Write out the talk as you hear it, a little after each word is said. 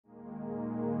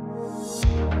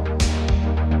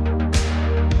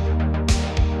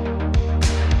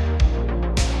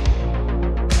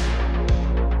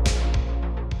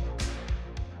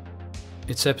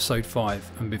It's episode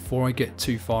 5, and before I get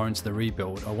too far into the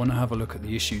rebuild, I want to have a look at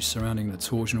the issues surrounding the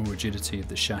torsional rigidity of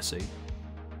the chassis.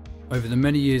 Over the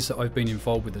many years that I've been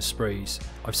involved with Esprits,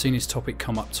 I've seen this topic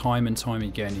come up time and time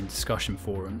again in discussion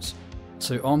forums.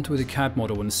 So armed with a CAD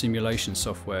model and simulation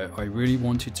software, I really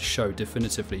wanted to show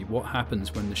definitively what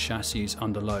happens when the chassis is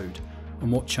under load and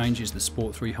what changes the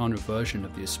Sport 300 version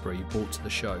of the Esprit brought to the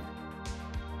show.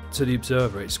 To the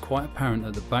observer, it's quite apparent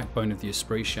that the backbone of the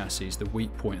Esprit chassis is the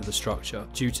weak point of the structure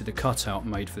due to the cutout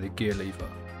made for the gear lever.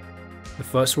 The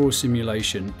first rule of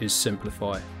simulation is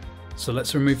simplify. So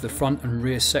let's remove the front and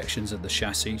rear sections of the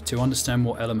chassis to understand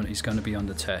what element is going to be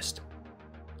under test.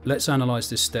 Let's analyse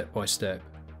this step by step.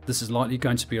 This is likely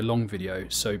going to be a long video,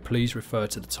 so please refer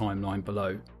to the timeline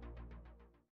below.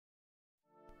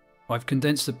 I've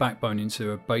condensed the backbone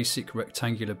into a basic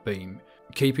rectangular beam,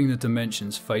 keeping the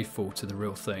dimensions faithful to the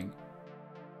real thing.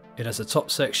 It has a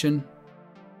top section,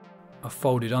 a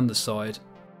folded underside,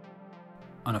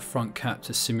 and a front cap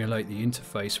to simulate the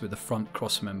interface with the front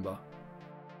crossmember.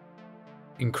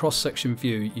 In cross-section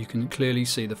view, you can clearly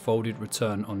see the folded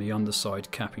return on the underside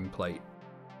capping plate.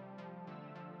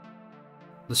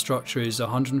 The structure is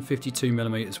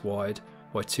 152mm wide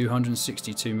by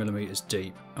 262mm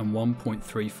deep and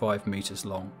 1.35 meters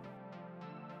long.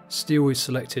 Steel is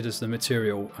selected as the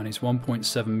material and is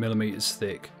 1.7mm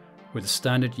thick with a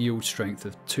standard yield strength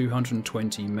of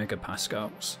 220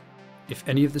 megapascals. If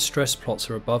any of the stress plots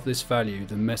are above this value,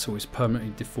 the metal is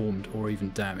permanently deformed or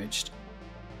even damaged.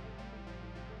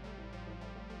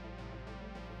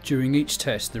 During each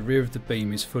test, the rear of the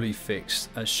beam is fully fixed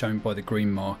as shown by the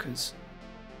green markers.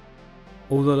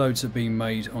 All the loads are being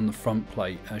made on the front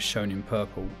plate as shown in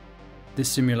purple. This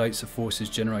simulates the forces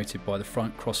generated by the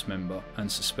front crossmember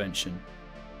and suspension.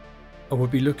 I will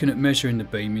be looking at measuring the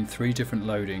beam in 3 different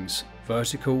loadings: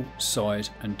 vertical, side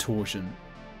and torsion.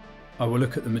 I will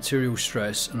look at the material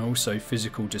stress and also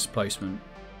physical displacement.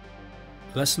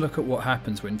 Let's look at what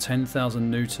happens when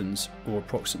 10,000 newtons, or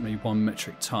approximately 1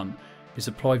 metric ton, is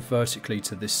applied vertically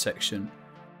to this section.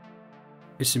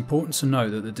 It's important to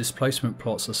note that the displacement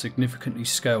plots are significantly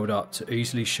scaled up to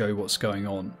easily show what's going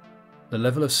on. The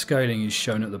level of scaling is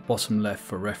shown at the bottom left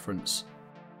for reference.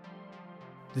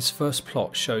 This first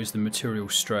plot shows the material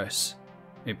stress.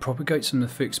 It propagates from the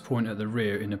fixed point at the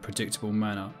rear in a predictable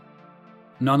manner.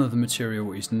 None of the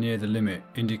material is near the limit,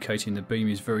 indicating the beam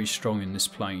is very strong in this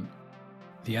plane.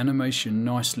 The animation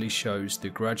nicely shows the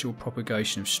gradual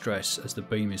propagation of stress as the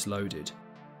beam is loaded.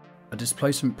 A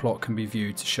displacement plot can be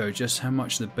viewed to show just how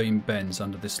much the beam bends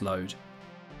under this load.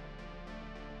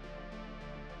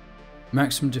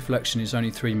 Maximum deflection is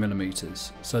only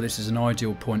 3mm, so this is an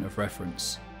ideal point of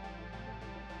reference.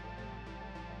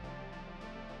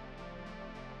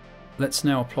 Let's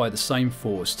now apply the same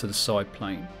force to the side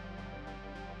plane.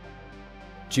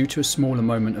 Due to a smaller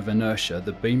moment of inertia,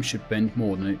 the beam should bend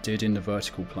more than it did in the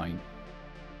vertical plane.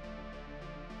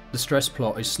 The stress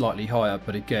plot is slightly higher,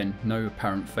 but again, no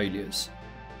apparent failures.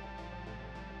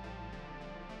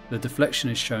 The deflection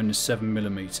is shown as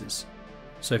 7mm.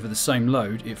 So for the same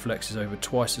load, it flexes over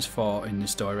twice as far in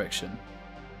this direction.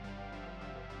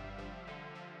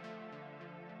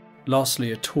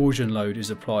 Lastly, a torsion load is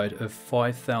applied of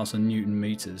 5,000 Newton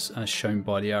meters as shown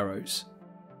by the arrows.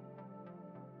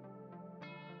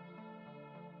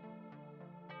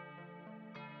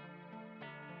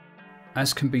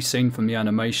 As can be seen from the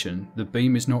animation, the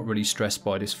beam is not really stressed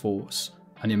by this force,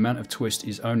 and the amount of twist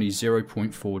is only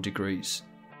 0.4 degrees.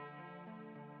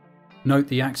 Note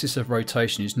the axis of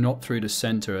rotation is not through the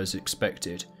centre as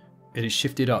expected. It is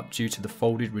shifted up due to the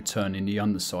folded return in the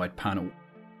underside panel.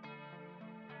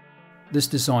 This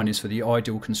design is for the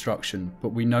ideal construction,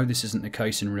 but we know this isn't the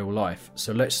case in real life,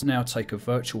 so let's now take a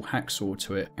virtual hacksaw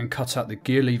to it and cut out the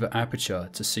gear lever aperture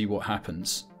to see what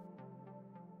happens.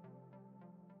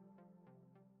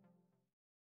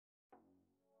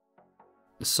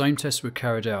 The same tests were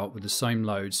carried out with the same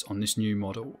loads on this new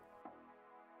model.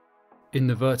 In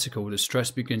the vertical, the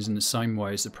stress begins in the same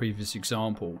way as the previous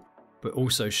example, but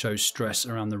also shows stress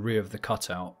around the rear of the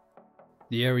cutout.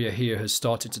 The area here has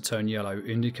started to turn yellow,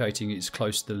 indicating it's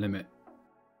close to the limit.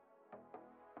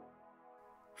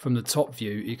 From the top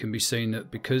view, it can be seen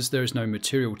that because there is no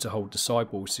material to hold the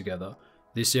sidewalls together,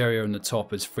 this area on the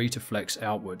top is free to flex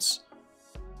outwards.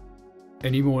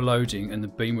 Any more loading and the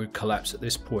beam would collapse at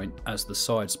this point as the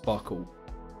sides buckle.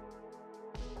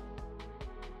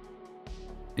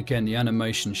 Again, the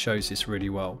animation shows this really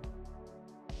well.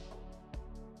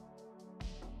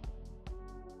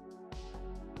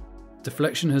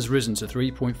 Deflection has risen to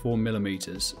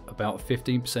 3.4mm, about a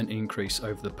 15% increase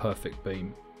over the perfect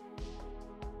beam.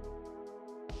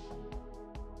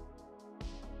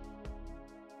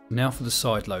 Now for the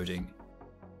side loading.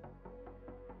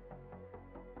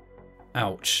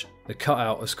 Ouch, the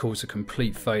cutout has caused a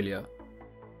complete failure.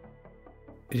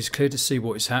 It is clear to see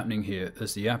what is happening here,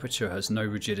 as the aperture has no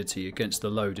rigidity against the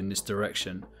load in this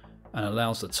direction and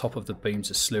allows the top of the beam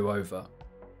to slew over.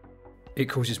 It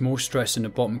causes more stress in the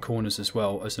bottom corners as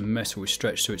well, as the metal is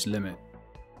stretched to its limit.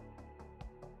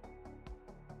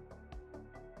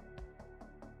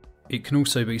 It can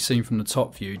also be seen from the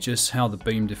top view just how the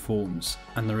beam deforms,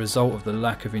 and the result of the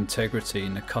lack of integrity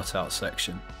in the cutout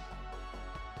section.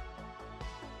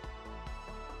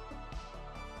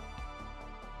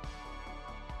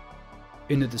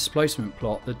 In the displacement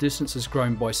plot, the distance has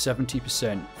grown by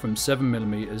 70% from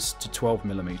 7mm to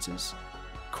 12mm.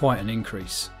 Quite an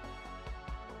increase.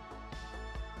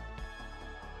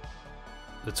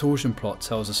 The torsion plot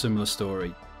tells a similar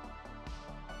story.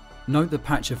 Note the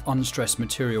patch of unstressed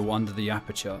material under the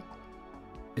aperture.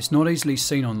 It's not easily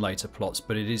seen on later plots,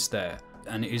 but it is there,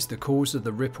 and it is the cause of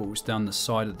the ripples down the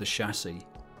side of the chassis.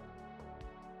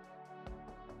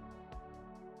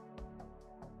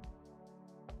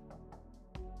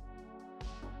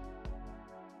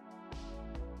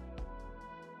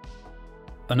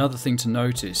 Another thing to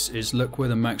notice is look where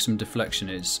the maximum deflection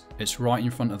is. It's right in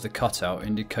front of the cutout,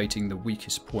 indicating the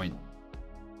weakest point.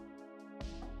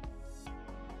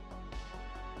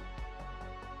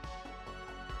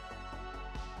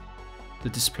 The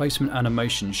displacement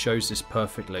animation shows this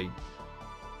perfectly.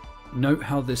 Note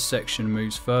how this section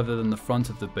moves further than the front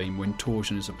of the beam when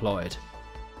torsion is applied.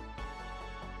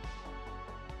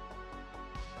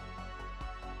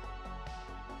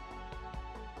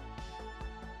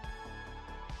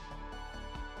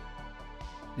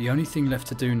 The only thing left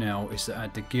to do now is to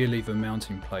add the gear lever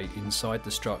mounting plate inside the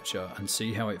structure and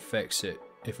see how it affects it,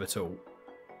 if at all.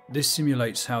 This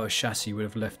simulates how a chassis would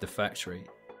have left the factory.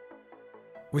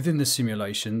 Within the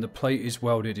simulation, the plate is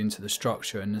welded into the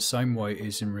structure in the same way it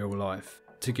is in real life,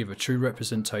 to give a true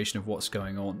representation of what's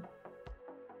going on.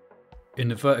 In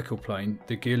the vertical plane,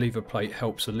 the gear lever plate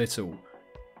helps a little.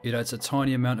 It adds a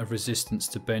tiny amount of resistance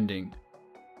to bending,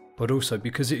 but also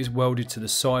because it is welded to the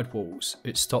side walls,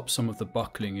 it stops some of the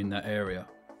buckling in that area.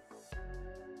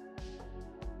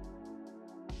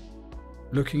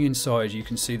 Looking inside, you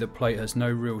can see the plate has no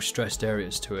real stressed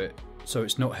areas to it, so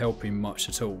it's not helping much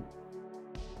at all.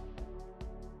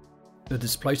 The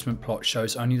displacement plot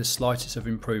shows only the slightest of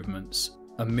improvements,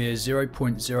 a mere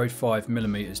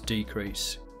 0.05mm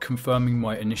decrease, confirming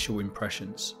my initial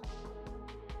impressions.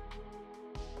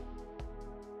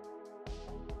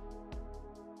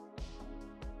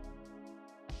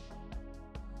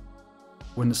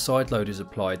 When the side load is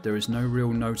applied, there is no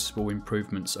real noticeable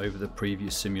improvements over the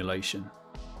previous simulation.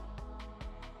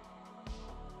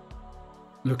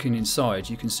 Looking inside,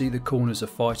 you can see the corners are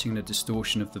fighting the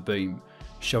distortion of the beam,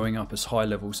 showing up as high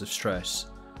levels of stress.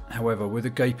 However, with a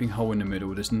gaping hole in the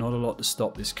middle, there's not a lot to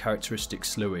stop this characteristic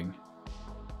slewing.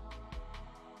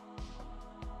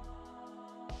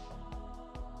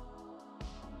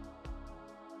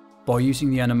 By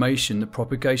using the animation, the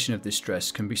propagation of this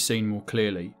stress can be seen more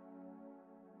clearly.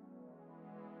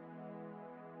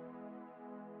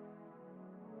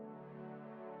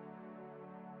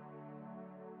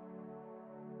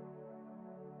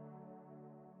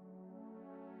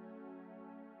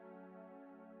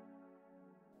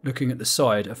 Looking at the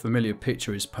side, a familiar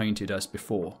picture is painted as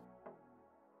before.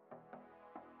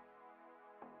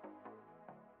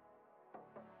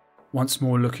 Once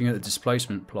more looking at the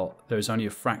displacement plot, there is only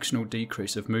a fractional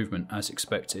decrease of movement as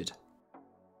expected.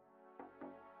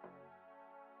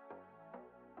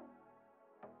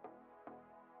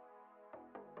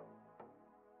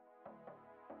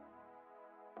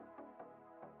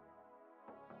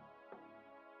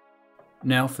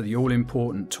 Now for the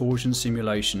all-important torsion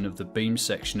simulation of the beam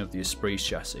section of the Esprit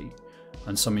chassis,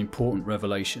 and some important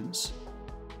revelations.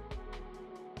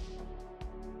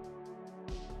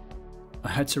 I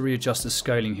had to readjust the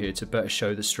scaling here to better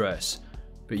show the stress,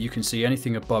 but you can see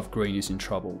anything above green is in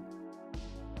trouble.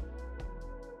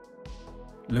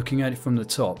 Looking at it from the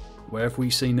top, where have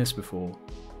we seen this before?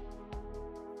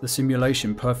 The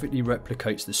simulation perfectly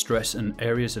replicates the stress and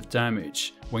areas of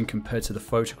damage when compared to the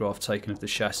photograph taken of the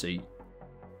chassis.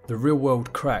 The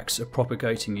real-world cracks are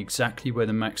propagating exactly where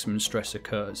the maximum stress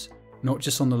occurs, not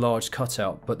just on the large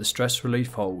cutout, but the stress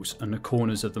relief holes and the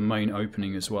corners of the main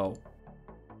opening as well.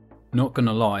 Not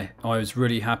gonna lie, I was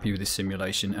really happy with this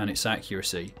simulation and its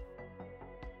accuracy.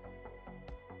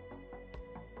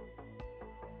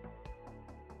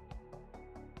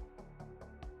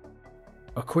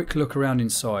 A quick look around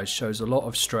inside shows a lot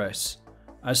of stress.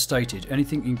 As stated,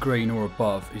 anything in green or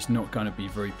above is not going to be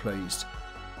very pleased.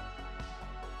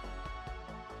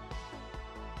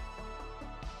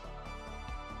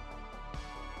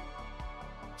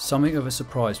 Something of a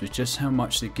surprise was just how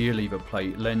much the gear lever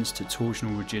plate lends to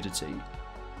torsional rigidity.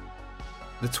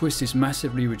 The twist is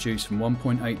massively reduced from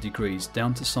 1.8 degrees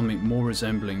down to something more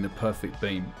resembling the perfect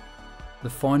beam, the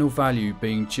final value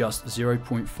being just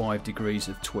 0.5 degrees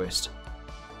of twist.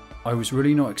 I was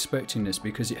really not expecting this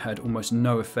because it had almost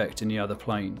no effect in the other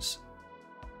planes.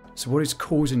 So what is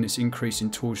causing this increase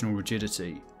in torsional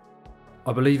rigidity?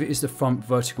 I believe it is the front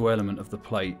vertical element of the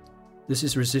plate. This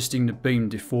is resisting the beam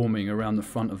deforming around the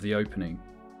front of the opening.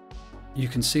 You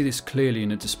can see this clearly in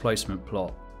the displacement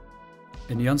plot.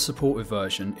 In the unsupported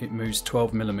version it moves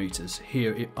 12mm,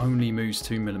 here it only moves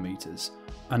 2mm,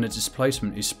 and the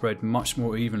displacement is spread much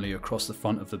more evenly across the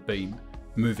front of the beam,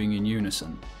 moving in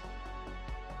unison.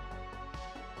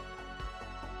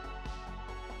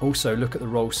 Also look at the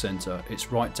roll centre,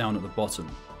 it's right down at the bottom,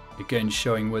 again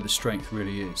showing where the strength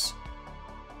really is.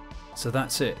 So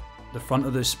that's it. The front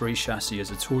of the Esprit chassis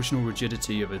has a torsional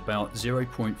rigidity of about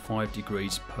 0.5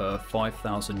 degrees per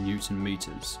 5,000 Newton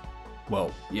meters.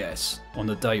 Well, yes, on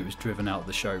the day it was driven out of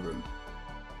the showroom.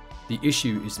 The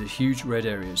issue is the huge red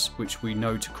areas which we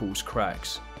know to cause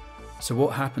cracks. So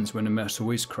what happens when the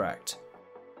metal is cracked?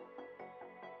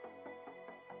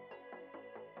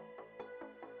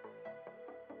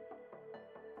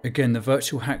 Again, the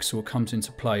virtual hacksaw comes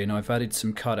into play and I've added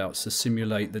some cutouts to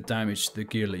simulate the damage to the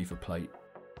gear lever plate.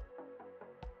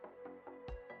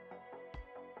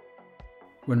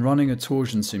 When running a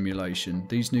torsion simulation,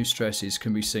 these new stresses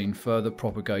can be seen further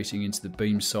propagating into the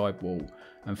beam sidewall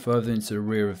and further into the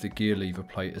rear of the gear lever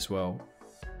plate as well.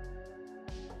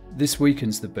 This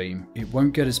weakens the beam. It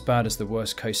won't get as bad as the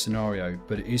worst case scenario,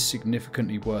 but it is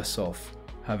significantly worse off,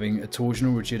 having a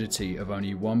torsional rigidity of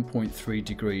only 1.3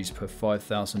 degrees per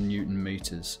 5,000 Newton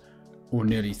meters, or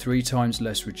nearly 3 times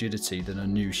less rigidity than a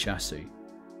new chassis.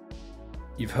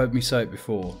 You've heard me say it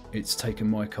before, it's taken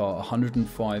my car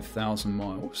 105,000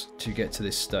 miles to get to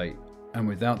this state, and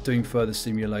without doing further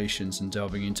simulations and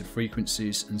delving into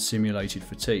frequencies and simulated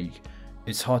fatigue,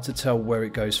 it's hard to tell where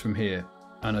it goes from here,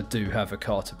 and I do have a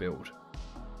car to build.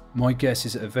 My guess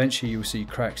is that eventually you'll see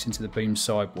cracks into the beam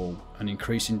sidewall and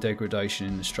increasing degradation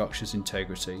in the structure's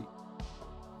integrity.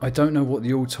 I don't know what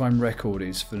the all-time record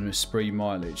is for an Esprit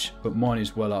mileage, but mine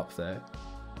is well up there.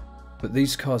 But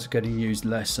these cars are getting used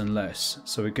less and less,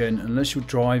 so again, unless you're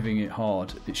driving it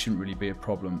hard, it shouldn't really be a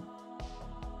problem.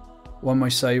 One may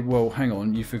say, well hang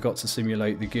on, you forgot to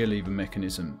simulate the gear lever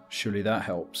mechanism, surely that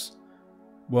helps.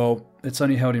 Well, it's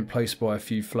only held in place by a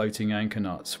few floating anchor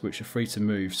nuts which are free to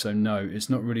move, so no, it's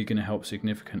not really going to help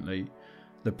significantly.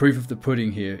 The proof of the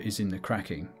pudding here is in the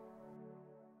cracking.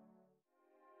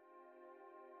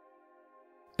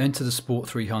 Enter the Sport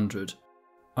 300.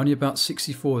 Only about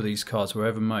 64 of these cars were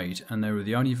ever made, and they were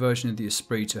the only version of the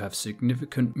Esprit to have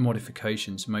significant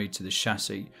modifications made to the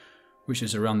chassis, which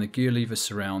is around the gear lever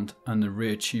surround and the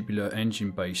rear tubular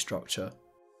engine bay structure.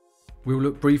 We'll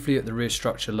look briefly at the rear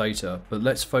structure later, but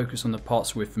let's focus on the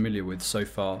parts we're familiar with so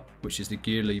far, which is the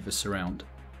gear lever surround.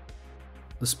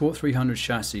 The Sport 300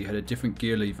 chassis had a different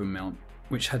gear lever mount,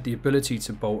 which had the ability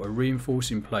to bolt a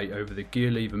reinforcing plate over the gear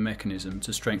lever mechanism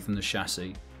to strengthen the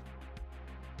chassis.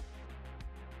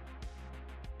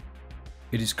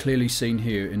 It is clearly seen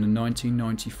here in the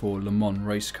 1994 Le Mans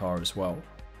race car as well.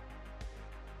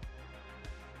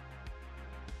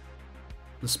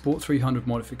 The Sport 300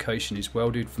 modification is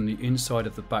welded from the inside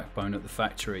of the backbone at the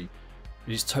factory.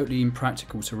 It is totally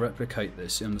impractical to replicate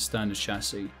this on the standard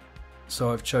chassis,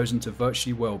 so I've chosen to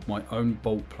virtually weld my own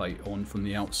bolt plate on from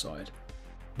the outside.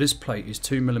 This plate is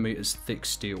 2mm thick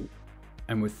steel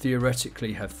and would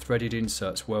theoretically have threaded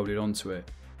inserts welded onto it.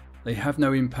 They have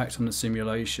no impact on the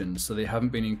simulation, so they haven't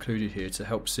been included here to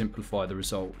help simplify the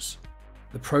results.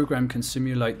 The program can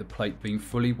simulate the plate being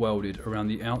fully welded around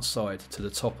the outside to the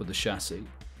top of the chassis.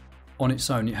 On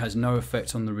its own it has no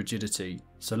effect on the rigidity,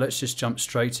 so let's just jump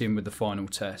straight in with the final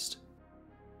test.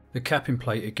 The capping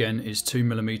plate again is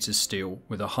 2mm steel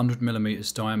with a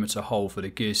 100mm diameter hole for the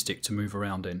gear stick to move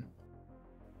around in.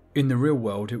 In the real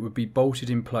world it would be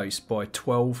bolted in place by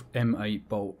 12 M8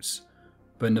 bolts.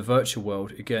 But in the virtual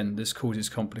world, again, this causes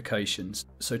complications,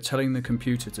 so telling the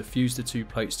computer to fuse the two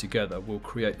plates together will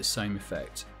create the same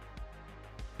effect.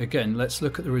 Again, let's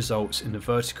look at the results in the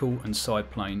vertical and side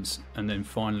planes, and then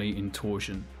finally in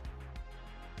torsion.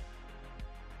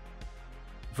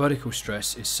 Vertical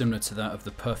stress is similar to that of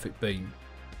the perfect beam.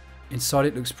 Inside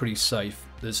it looks pretty safe,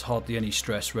 there's hardly any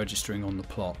stress registering on the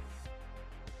plot.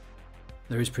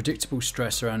 There is predictable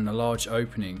stress around the large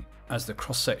opening, as the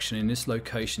cross-section in this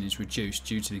location is reduced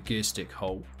due to the gear stick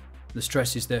hole. The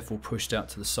stress is therefore pushed out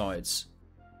to the sides.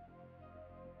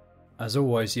 As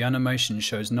always, the animation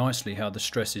shows nicely how the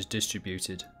stress is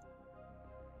distributed.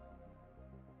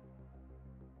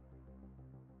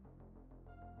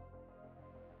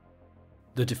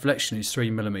 The deflection is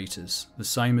 3mm, the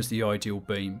same as the ideal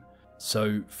beam,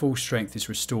 so full strength is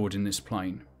restored in this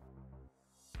plane.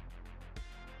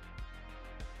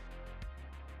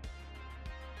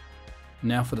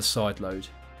 Now for the side load.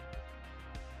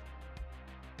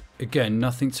 Again,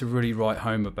 nothing to really write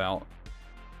home about.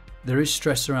 There is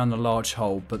stress around the large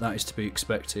hole, but that is to be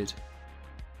expected.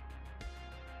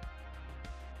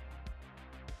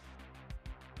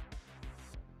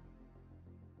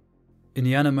 In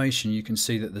the animation you can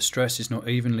see that the stress is not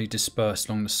evenly dispersed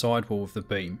along the sidewall of the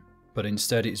beam, but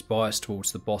instead it is biased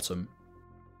towards the bottom.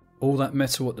 All that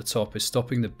metal at the top is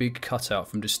stopping the big cutout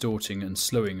from distorting and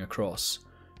slewing across.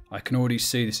 I can already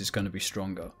see this is going to be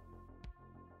stronger.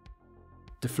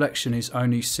 Deflection is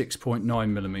only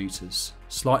 6.9mm,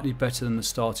 slightly better than the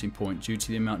starting point due to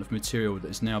the amount of material that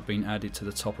has now been added to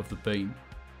the top of the beam.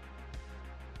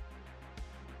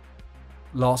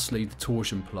 Lastly, the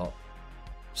torsion plot.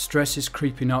 Stress is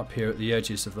creeping up here at the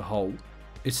edges of the hole.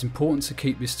 It's important to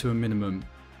keep this to a minimum.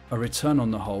 A return on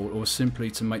the hole or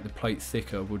simply to make the plate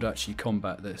thicker would actually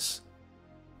combat this.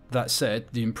 That said,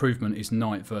 the improvement is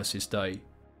night versus day.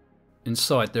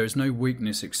 Inside there is no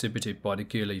weakness exhibited by the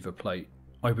gear lever plate.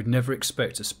 I would never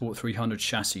expect a Sport 300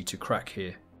 chassis to crack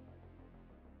here.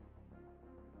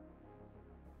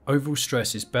 Overall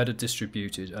stress is better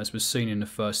distributed as was seen in the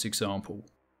first example.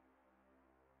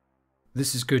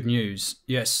 This is good news.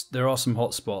 Yes, there are some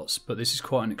hot spots, but this is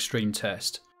quite an extreme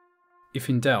test. If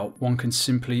in doubt, one can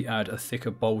simply add a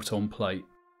thicker bolt-on plate.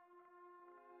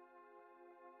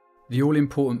 The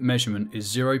all-important measurement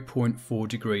is 0.4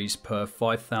 degrees per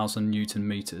 5,000 Newton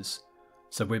meters.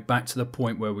 So we're back to the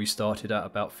point where we started at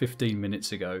about 15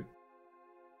 minutes ago.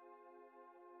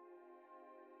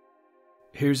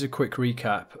 Here's a quick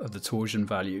recap of the torsion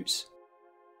values.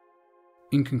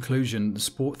 In conclusion, the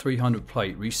Sport 300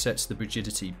 plate resets the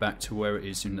rigidity back to where it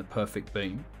is in the perfect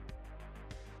beam.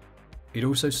 It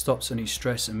also stops any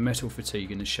stress and metal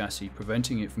fatigue in the chassis,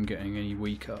 preventing it from getting any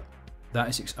weaker. That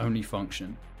is its only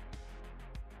function.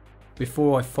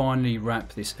 Before I finally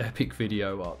wrap this epic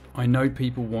video up, I know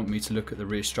people want me to look at the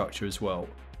rear structure as well.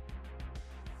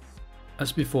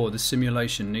 As before, the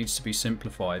simulation needs to be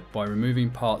simplified by removing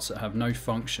parts that have no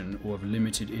function or have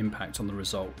limited impact on the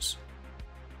results.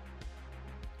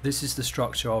 This is the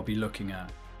structure I'll be looking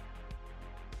at.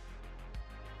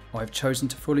 I've chosen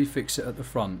to fully fix it at the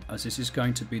front as this is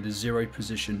going to be the zero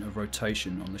position of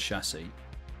rotation on the chassis.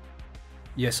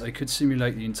 Yes, I could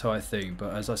simulate the entire thing,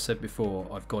 but as I said before,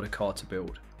 I've got a car to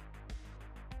build.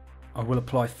 I will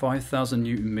apply 5,000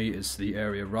 Newton meters to the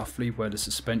area roughly where the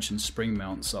suspension spring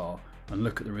mounts are and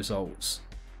look at the results.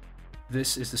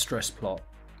 This is the stress plot.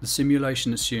 The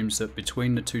simulation assumes that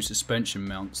between the two suspension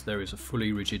mounts there is a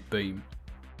fully rigid beam.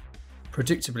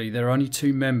 Predictably, there are only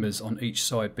two members on each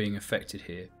side being affected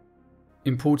here.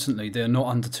 Importantly, they are not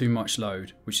under too much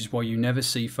load, which is why you never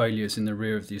see failures in the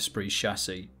rear of the Esprit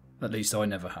chassis. At least I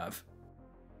never have.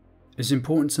 It's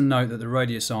important to note that the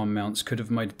radius arm mounts could have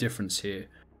made a difference here,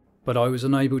 but I was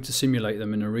unable to simulate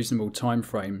them in a reasonable time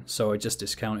frame, so I just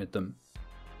discounted them.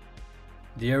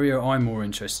 The area I'm more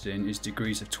interested in is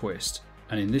degrees of twist,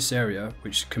 and in this area,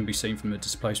 which can be seen from the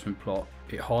displacement plot,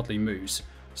 it hardly moves,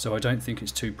 so I don't think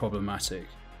it's too problematic.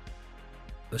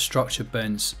 The structure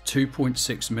bends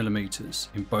 2.6mm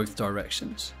in both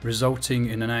directions, resulting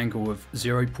in an angle of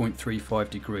 0.35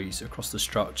 degrees across the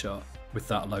structure with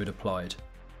that load applied.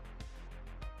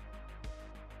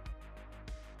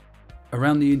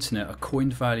 Around the internet, a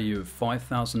coined value of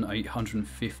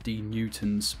 5,850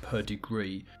 newtons per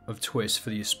degree of twist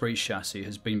for the Esprit chassis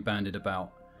has been bandied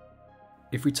about.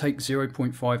 If we take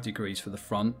 0.5 degrees for the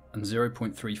front and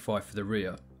 0.35 for the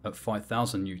rear, at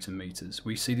 5,000 Newton meters,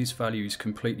 we see these values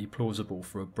completely plausible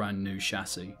for a brand new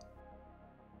chassis.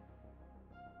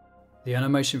 The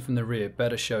animation from the rear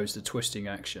better shows the twisting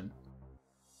action.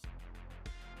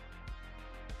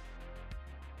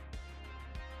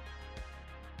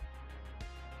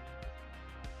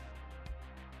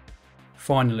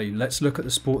 Finally, let's look at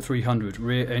the Sport 300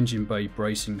 rear engine bay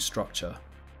bracing structure.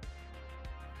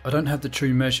 I don't have the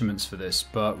true measurements for this,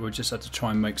 but we'll just have to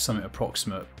try and make something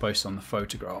approximate based on the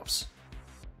photographs.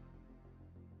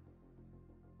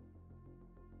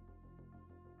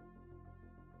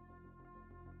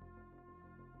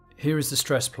 Here is the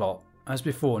stress plot. As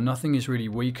before, nothing is really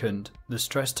weakened. The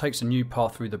stress takes a new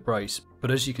path through the brace,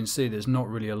 but as you can see there's not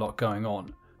really a lot going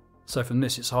on. So from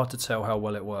this it's hard to tell how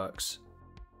well it works.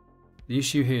 The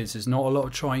issue here is there's not a lot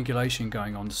of triangulation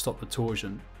going on to stop the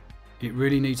torsion. It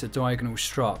really needs a diagonal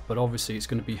strut, but obviously it's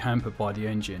going to be hampered by the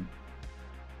engine.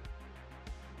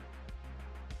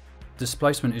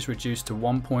 Displacement is reduced to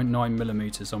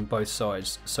 1.9mm on both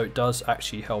sides, so it does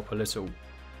actually help a little.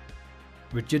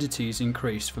 rigidity is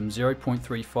increased from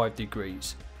 0.35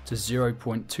 degrees to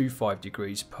 0.25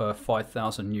 degrees per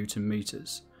 5,000 Newton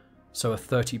meters, so a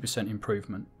 30%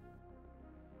 improvement.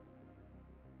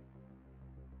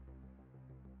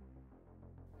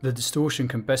 The distortion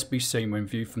can best be seen when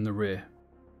viewed from the rear.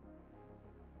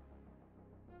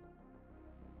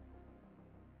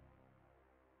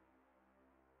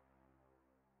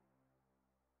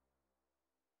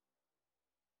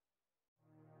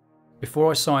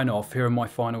 Before I sign off, here are my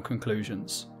final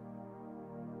conclusions.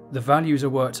 The values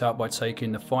are worked out by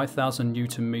taking the 5,000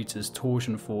 Newton meters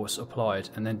torsion force applied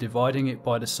and then dividing it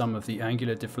by the sum of the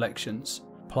angular deflections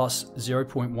plus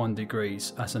 0.1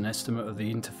 degrees as an estimate of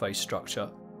the interface structure.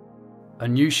 A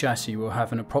new chassis will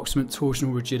have an approximate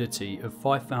torsional rigidity of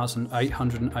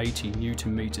 5,880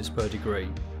 Newton meters per degree.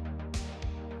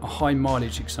 A high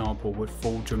mileage example would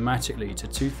fall dramatically to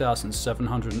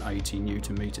 2,780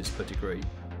 Newton meters per degree.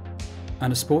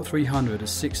 And a Sport 300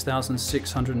 is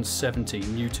 6,670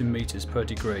 Newton meters per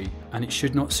degree, and it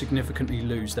should not significantly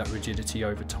lose that rigidity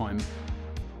over time.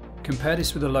 Compare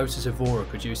this with the Lotus Evora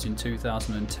produced in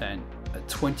 2010 at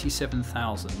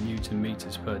 27,000 Newton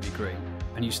meters per degree,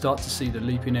 and you start to see the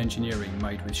leap in engineering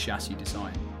made with chassis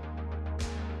design.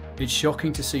 It's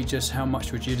shocking to see just how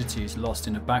much rigidity is lost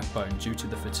in the backbone due to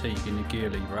the fatigue in the gear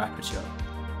lever aperture.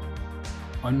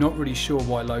 I'm not really sure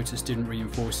why Lotus didn't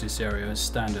reinforce this area as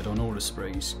standard on all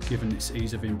Esprits, given its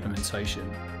ease of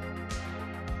implementation.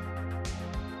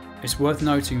 It's worth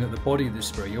noting that the body of the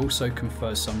Esprit also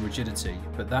confers some rigidity,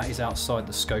 but that is outside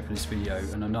the scope of this video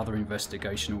and another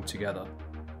investigation altogether.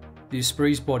 The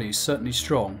Esprit's body is certainly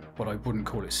strong, but I wouldn't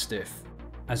call it stiff,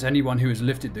 as anyone who has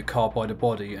lifted the car by the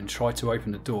body and tried to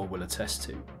open the door will attest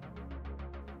to.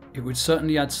 It would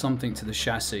certainly add something to the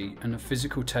chassis, and a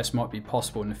physical test might be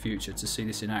possible in the future to see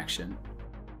this in action.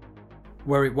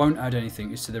 Where it won't add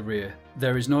anything is to the rear.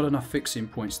 There is not enough fixing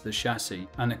points to the chassis,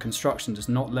 and the construction does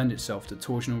not lend itself to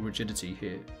torsional rigidity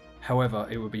here. However,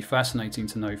 it would be fascinating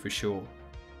to know for sure.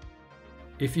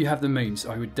 If you have the means,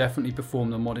 I would definitely perform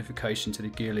the modification to the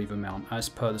gear lever mount as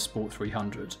per the Sport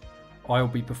 300. I will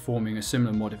be performing a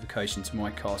similar modification to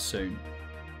my car soon.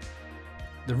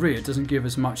 The rear doesn't give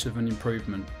as much of an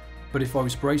improvement, but if I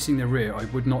was bracing the rear, I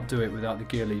would not do it without the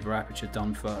gear lever aperture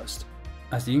done first,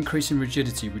 as the increase in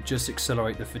rigidity would just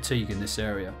accelerate the fatigue in this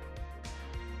area.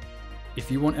 If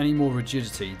you want any more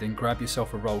rigidity, then grab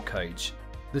yourself a roll cage.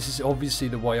 This is obviously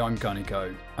the way I'm going to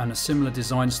go, and a similar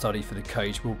design study for the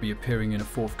cage will be appearing in a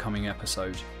forthcoming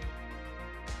episode.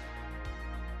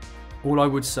 All I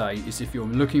would say is if you're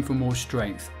looking for more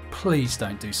strength, please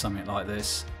don't do something like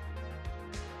this.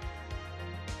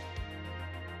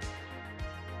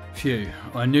 Phew,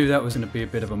 I knew that was going to be a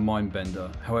bit of a mind bender.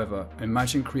 However,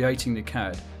 imagine creating the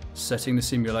CAD, setting the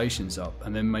simulations up,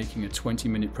 and then making a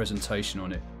 20-minute presentation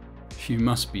on it. You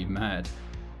must be mad.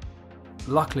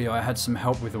 Luckily, I had some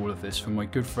help with all of this from my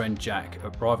good friend Jack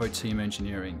at Bravo Team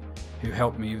Engineering, who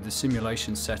helped me with the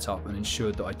simulation setup and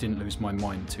ensured that I didn't lose my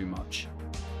mind too much.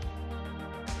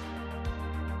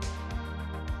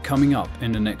 Coming up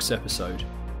in the next episode.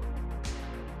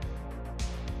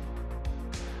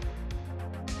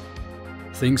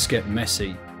 Things get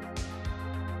messy.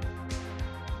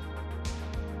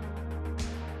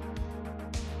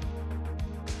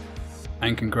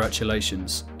 And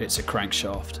congratulations, it's a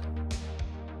crankshaft.